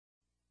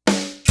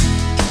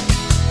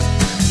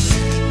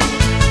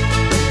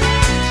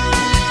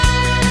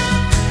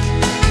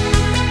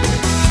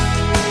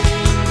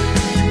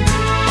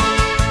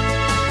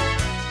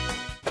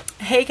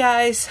Hey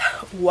guys,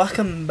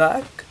 welcome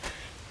back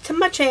to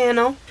my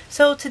channel.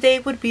 So today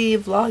would be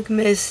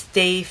Vlogmas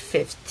day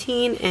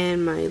 15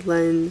 and my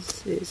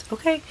lens is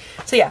okay.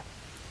 So yeah,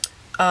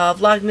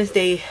 Vlogmas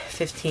day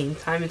 15.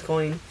 Time is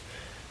going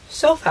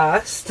so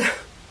fast.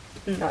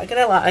 I'm not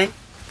gonna lie.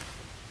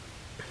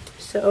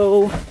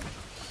 So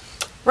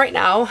right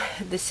now,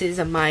 this is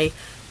my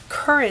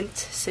current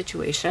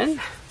situation.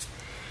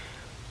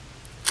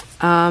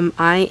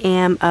 I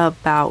am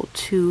about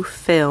to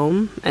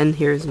film, and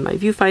here's my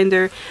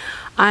viewfinder.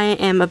 I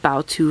am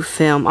about to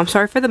film. I'm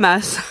sorry for the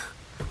mess.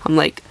 I'm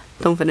like,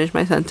 don't finish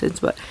my sentence,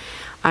 but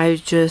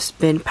I've just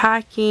been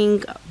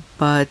packing,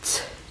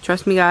 but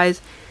trust me guys,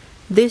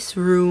 this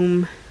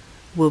room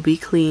will be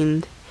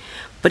cleaned.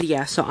 But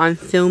yeah, so I'm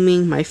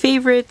filming my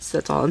favorites.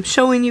 That's all I'm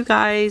showing you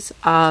guys.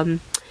 And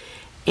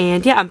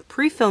yeah, I'm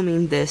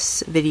pre-filming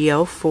this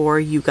video for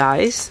you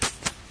guys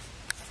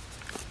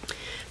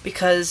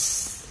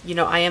because, you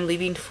know, I am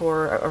leaving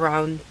for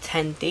around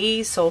 10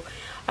 days, so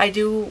I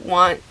do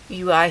want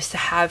you guys to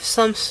have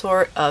some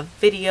sort of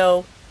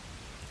video.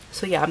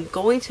 So yeah, I'm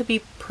going to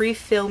be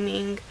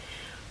pre-filming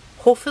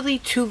hopefully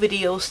 2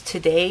 videos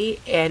today,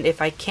 and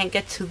if I can't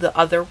get to the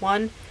other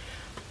one,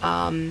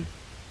 then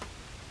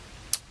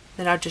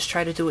I'll just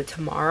try to do it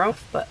tomorrow.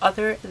 But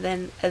other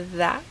than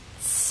that,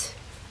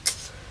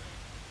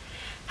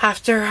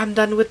 after I'm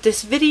done with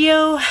this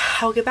video,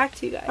 I'll get back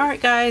to you guys.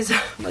 Alright guys,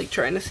 I'm like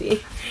trying to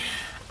see.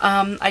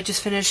 I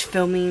just finished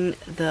filming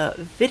the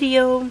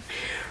video.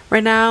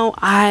 Right now,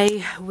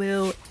 I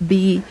will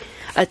be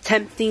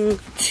attempting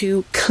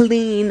to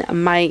clean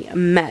my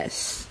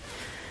mess.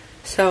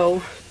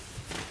 So,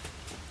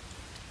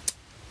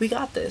 we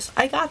got this.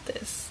 I got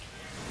this.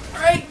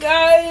 Alright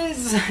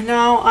guys,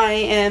 now I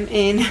am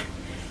in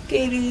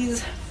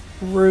Katie's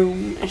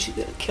room and she's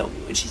gonna kill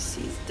me when she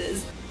sees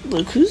this.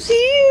 Look who's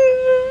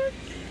here.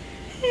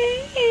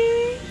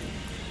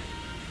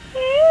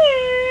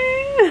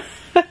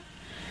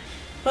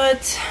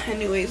 But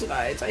anyways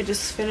guys, I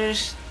just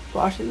finished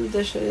washing the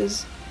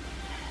dishes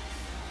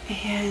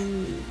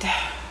and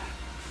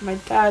my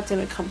dad's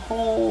gonna come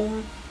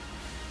home.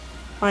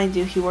 Mind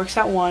you, he works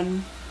at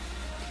 1.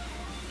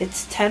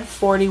 It's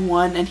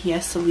 10:41 and he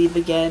has to leave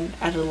again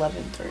at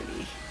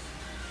 11:30.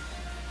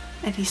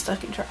 And he's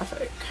stuck in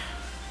traffic.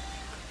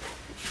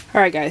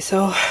 Alright guys,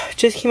 so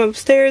just came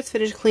upstairs,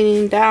 finished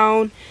cleaning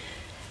down.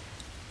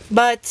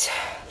 But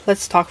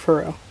let's talk for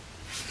real.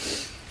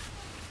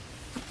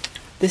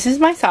 This is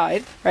my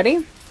side.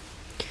 Ready?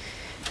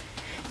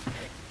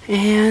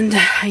 And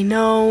I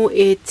know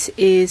it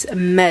is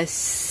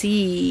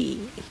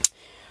messy.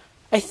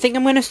 I think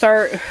I'm going to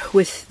start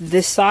with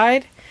this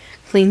side.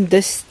 Clean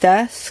this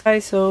desk.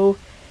 So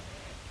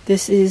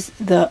this is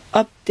the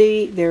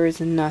update. There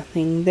is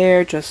nothing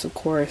there. Just of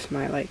course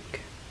my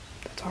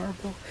that's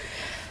horrible.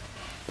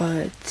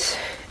 But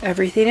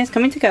everything is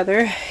coming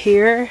together.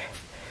 Here.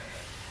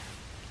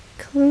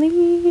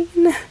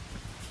 Clean.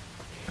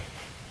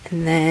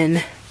 And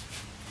then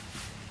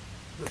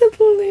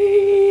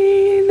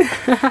clean.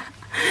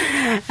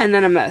 And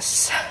then a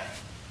mess.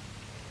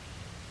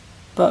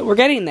 But we're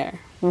getting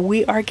there.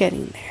 We are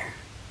getting there.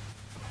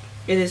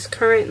 It is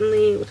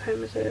currently, what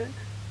time is it?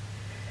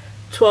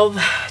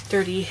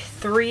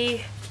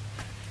 12:33.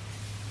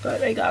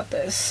 But I got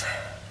this.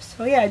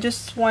 So yeah, I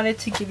just wanted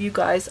to give you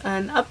guys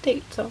an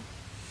update. So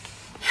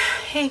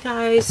hey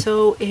guys,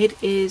 so it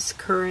is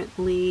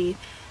currently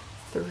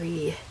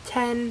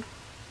 3:10.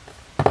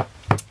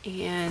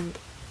 And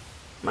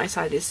my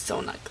side is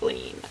still not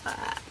clean.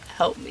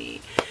 Help me.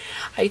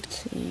 I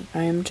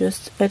am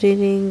just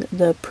editing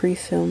the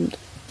pre-filmed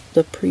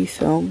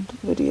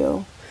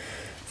video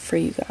for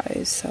you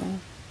guys. So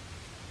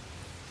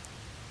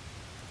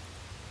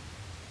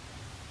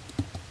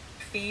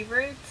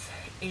favorites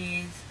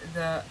is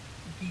the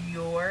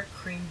Dior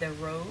Cream de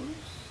Rose.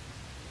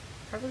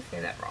 Probably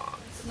saying that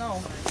wrong.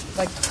 No,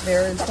 like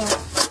there and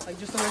stuff. Like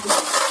just the way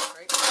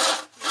right?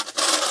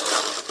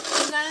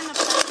 Is that in the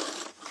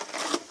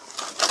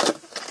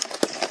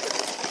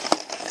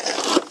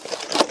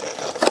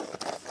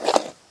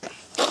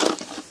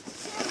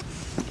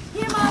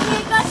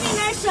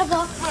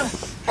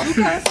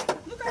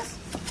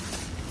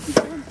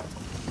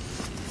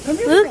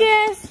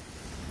Lucas!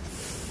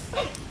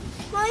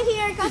 Right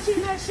here, I got you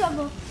that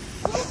shovel.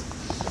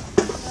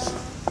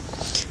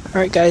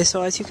 Alright guys,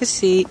 so as you can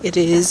see, it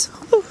is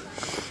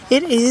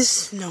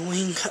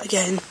snowing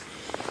again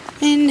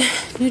in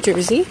New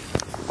Jersey.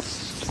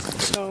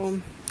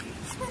 So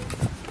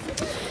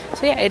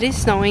yeah, it is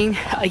snowing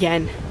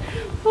again.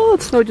 Oh,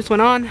 the snow just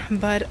went on,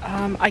 but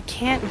I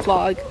can't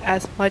vlog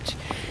as much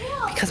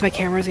because my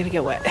camera is gonna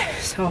get wet.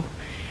 So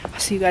I'll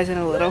see you guys in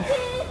a little.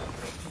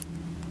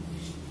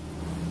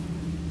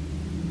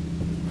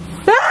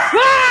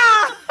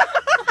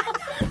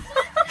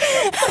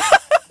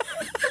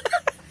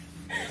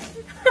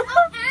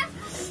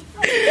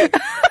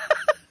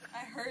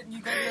 I heard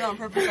you guys did it on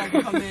purpose. I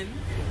could come in.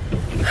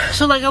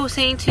 So like I was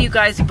saying to you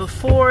guys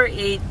before,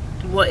 is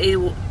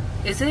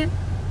it?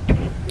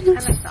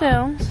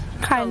 Still,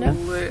 kind of. A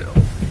little.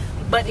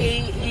 But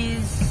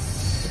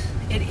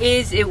it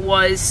It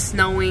was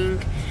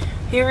snowing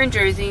here in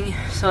Jersey,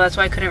 so that's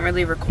why I couldn't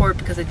really record,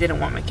 because I didn't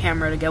want my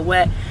camera to get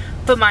wet.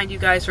 But mind you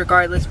guys,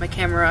 regardless, my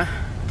camera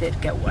did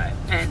get wet,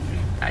 and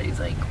Daddy's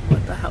like,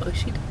 what the hell is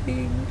she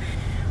doing?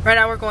 Right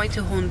now we're going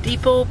to Home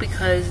Depot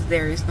because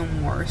there is no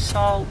more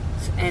salt,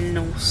 and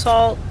no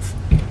salt,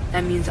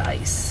 that means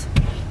ice.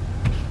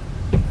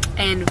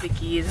 And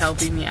Vicky is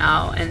helping me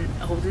out and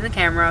holding the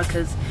camera,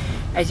 because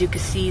as you can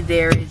see,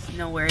 there is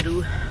nowhere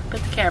to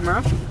put the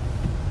camera.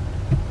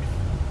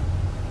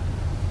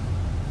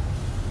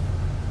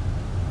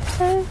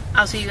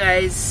 I'll see you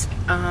guys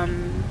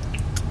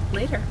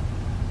later.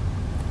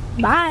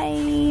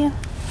 Bye.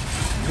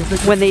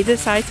 When they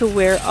decide to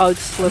wear UGG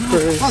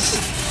slippers,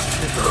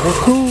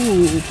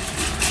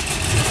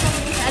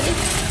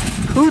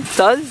 who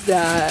does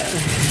that?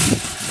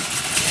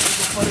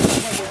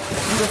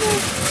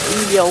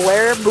 You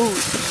wear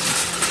boots.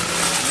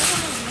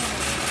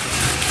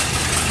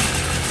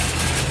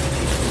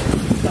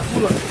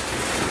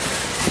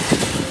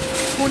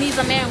 Who needs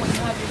a man when you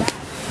have your back?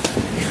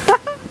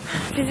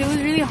 Because it was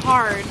really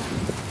hard.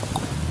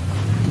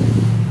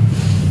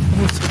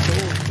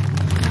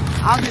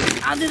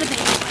 I'll do the pain.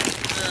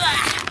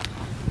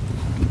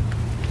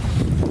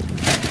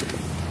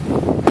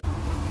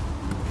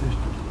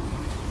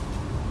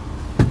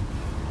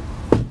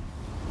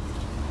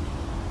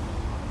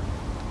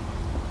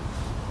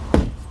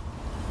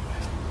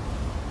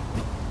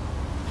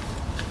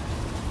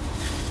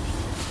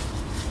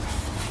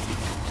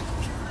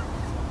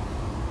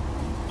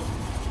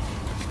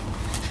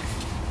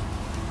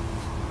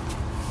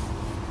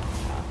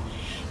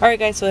 Alright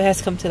guys, so it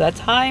has come to that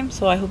time,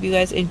 so I hope you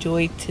guys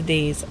enjoyed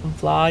today's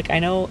vlog. I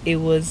know it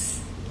was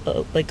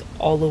like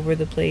all over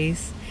the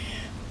place,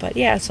 but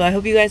yeah, so I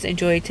hope you guys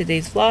enjoyed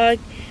today's vlog,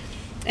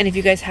 and if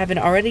you guys haven't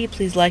already,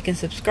 please like and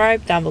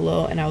subscribe down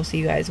below, and I will see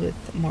you guys with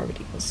more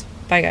videos.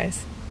 Bye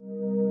guys.